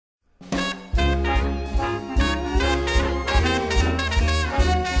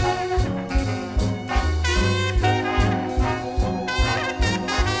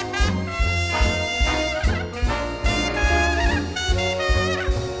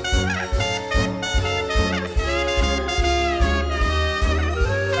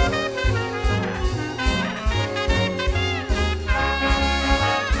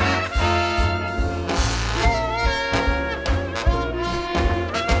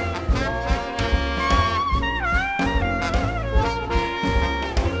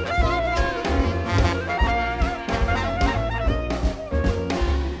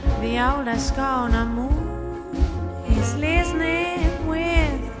Baskona moon is listening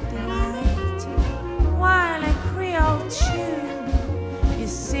with delight, while a Creole tune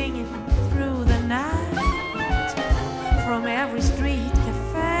is singing through the night. From every street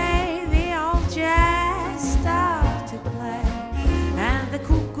cafe the old jazz start to play, and the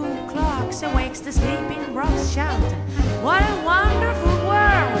cuckoo clocks awakes the sleeping rocks shouting, what a wonderful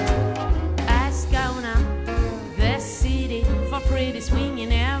world! Baskona, the city for pretty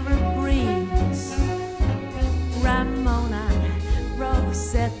swinging evergreens. Ramona,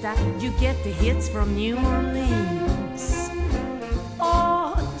 Rosetta, you get the hits from New Orleans.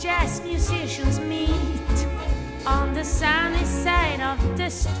 Oh, jazz musicians meet on the sunny side of the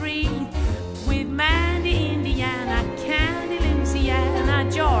street, with Mandy, Indiana, Candy, Louisiana,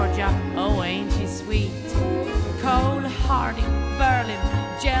 Georgia, oh ain't she sweet. Cole Harding, Berlin,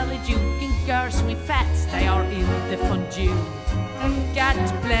 Jelly Juke, girls with fats, they are in the fondue. Got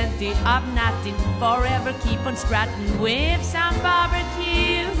plenty of nothing, forever keep on strutting with some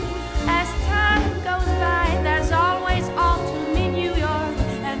barbecue. As time goes by, there's always autumn in New York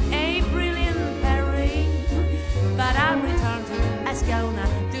and April in Paris, but I'll return to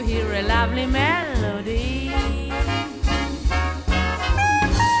Baskona to hear a lovely melody.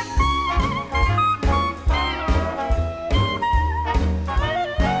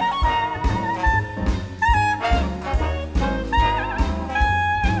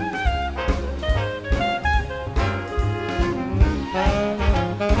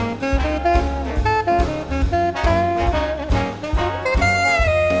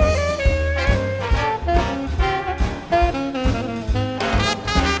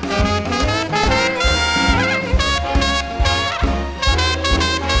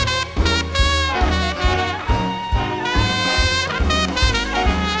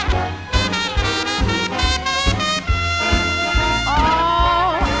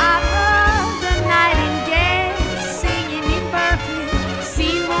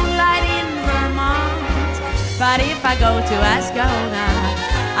 But if I go to Baskona,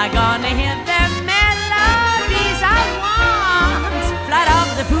 I'm gonna hear the melodies I want. Flight of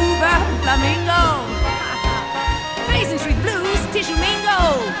the Foober, Flamingo, Basin Street Blues, Tissue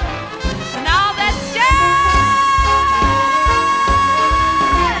Mingo.